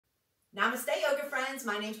Namaste, yoga friends.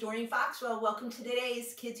 My name's Doreen Foxwell. Welcome to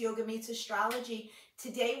today's Kids Yoga Meets Astrology.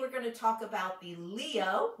 Today we're going to talk about the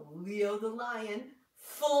Leo the lion,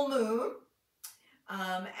 full moon.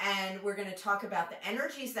 And we're going to talk about the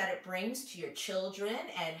energies that it brings to your children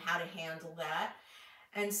and how to handle that.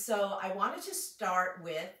 And so I wanted to start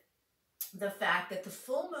with the fact that the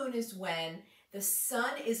full moon is when the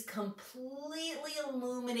sun is completely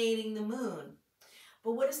illuminating the moon.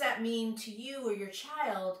 But what does that mean to you or your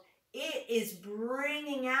child? It is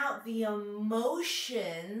bringing out the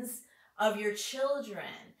emotions of your children.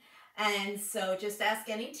 And so just ask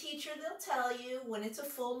any teacher, they'll tell you when it's a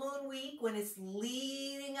full moon week, when it's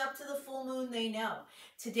leading up to the full moon, they know.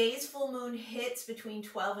 Today's full moon hits between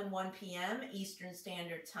 12 and 1 p.m. Eastern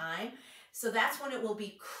Standard Time. So that's when it will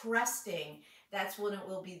be cresting. That's when it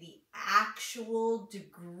will be the actual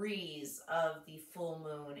degrees of the full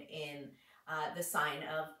moon in the sign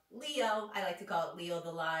of Leo. I like to call it Leo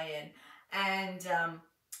the lion. And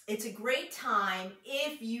it's a great time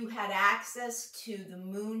if you had access to the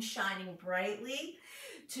moon shining brightly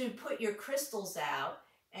to put your crystals out.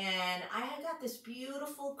 And I had got this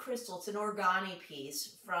beautiful crystal. It's an origami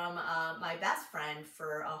piece from my best friend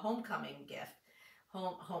for a homecoming gift.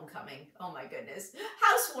 Homecoming, oh my goodness,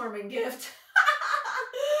 housewarming gift.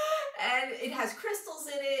 And it has crystals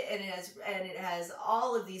in it, and it has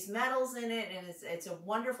all of these metals in it, and it's a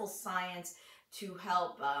wonderful science to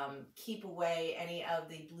help keep away any of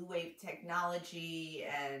the blue wave technology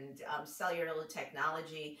and cellular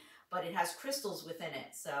technology. But it has crystals within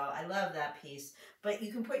it, so I love that piece. But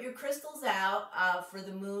you can put your crystals out for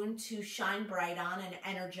the moon to shine bright on and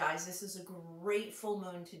energize. This is a great full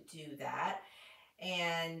moon to do that.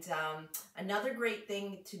 And another great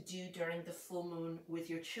thing to do during the full moon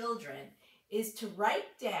with your children is to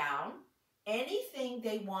write down anything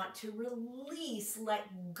they want to release,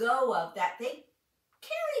 let go of, that they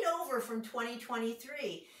carried over from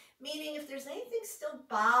 2023. Meaning if there's anything still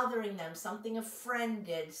bothering them, something a friend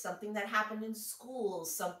did, something that happened in school,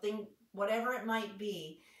 something, whatever it might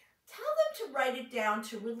be, tell them to write it down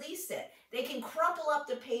to release it. They can crumple up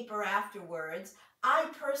the paper afterwards. I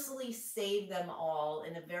personally save them all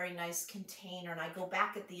in a very nice container, and I go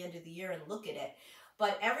back at the end of the year and look at it.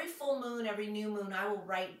 But every full moon, every new moon, I will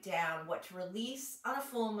write down what to release on a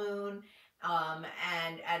full moon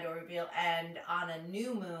or reveal, and on a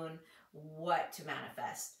new moon, what to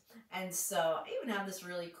manifest. And so I even have this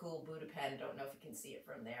really cool Buddha pen. Don't know if you can see it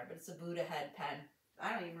from there, but it's a Buddha head pen.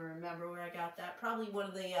 I don't even remember where I got that. Probably one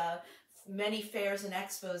of the many fairs and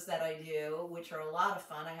expos that I do, which are a lot of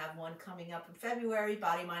fun. I have one coming up in February.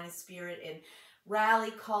 Body, Mind, and Spirit in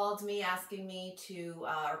Raleigh called me, asking me to,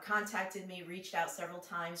 or contacted me, reached out several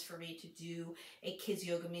times for me to do a Kids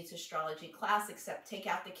Yoga Meets Astrology class, except take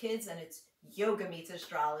out the kids and it's Yoga Meets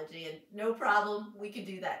Astrology, and no problem, we could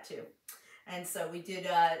do that too. And so we did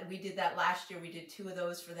that last year. We did 2 of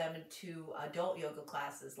those for them and 2 adult yoga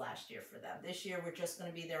classes last year for them. This year we're just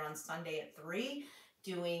going to be there on Sunday at 3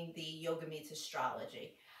 doing the Yoga Meets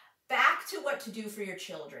Astrology. Back to what to do for your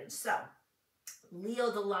children. So Leo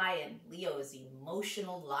the lion. Leo is the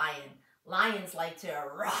emotional lion. Lions like to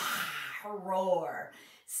roar.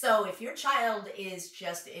 So if your child is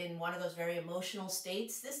just in one of those very emotional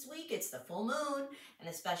states this week, it's the full moon, and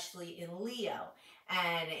especially in Leo.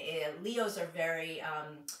 And Leos are very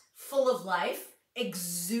full of life,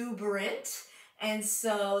 exuberant, and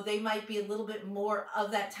so they might be a little bit more of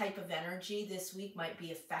that type of energy this week, might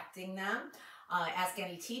be affecting them. Ask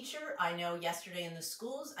any teacher. I know yesterday in the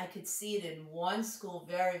schools, I could see it in one school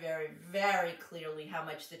very, very, very clearly how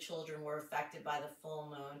much the children were affected by the full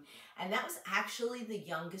moon. And that was actually the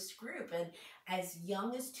youngest group, and as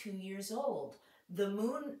young as 2 years old. The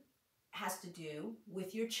moon has to do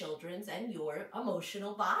with your children's and your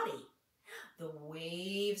emotional body. The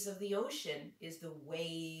waves of the ocean is the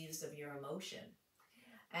waves of your emotion.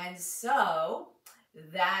 And so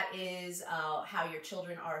that is how your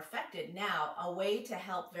children are affected. Now, a way to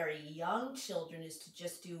help very young children is to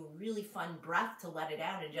just do a really fun breath to let it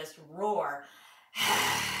out and just roar.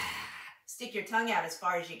 Stick your tongue out as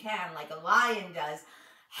far as you can, like a lion does,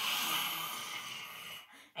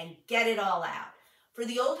 and get it all out. For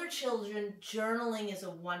the older children, journaling is a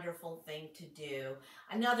wonderful thing to do.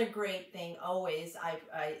 Another great thing always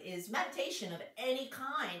is meditation of any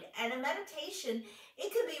kind. And a meditation,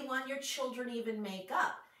 it could be one your children even make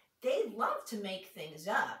up. They love to make things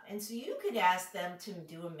up. And so you could ask them to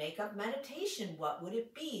do a make-up meditation. What would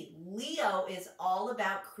it be? Leo is all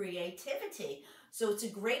about creativity. So it's a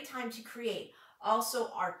great time to create. Also,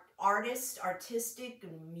 artistic,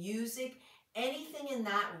 music, anything in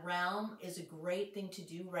that realm is a great thing to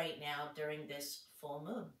do right now during this full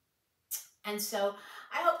moon. And so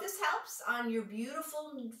I hope this helps on your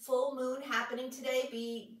beautiful full moon happening today.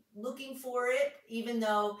 Be looking for it, even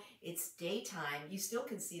though it's daytime. You still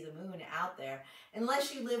can see the moon out there.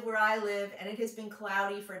 Unless you live where I live and it has been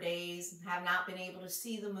cloudy for days, have not been able to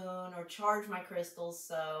see the moon or charge my crystals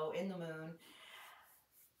so in the moon.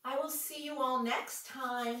 I will see you all next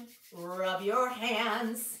time. Rub your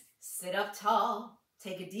hands, sit up tall,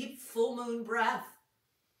 take a deep full moon breath.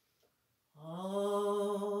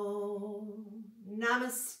 Oh,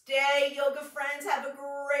 namaste, yoga friends. Have a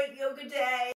great yoga day.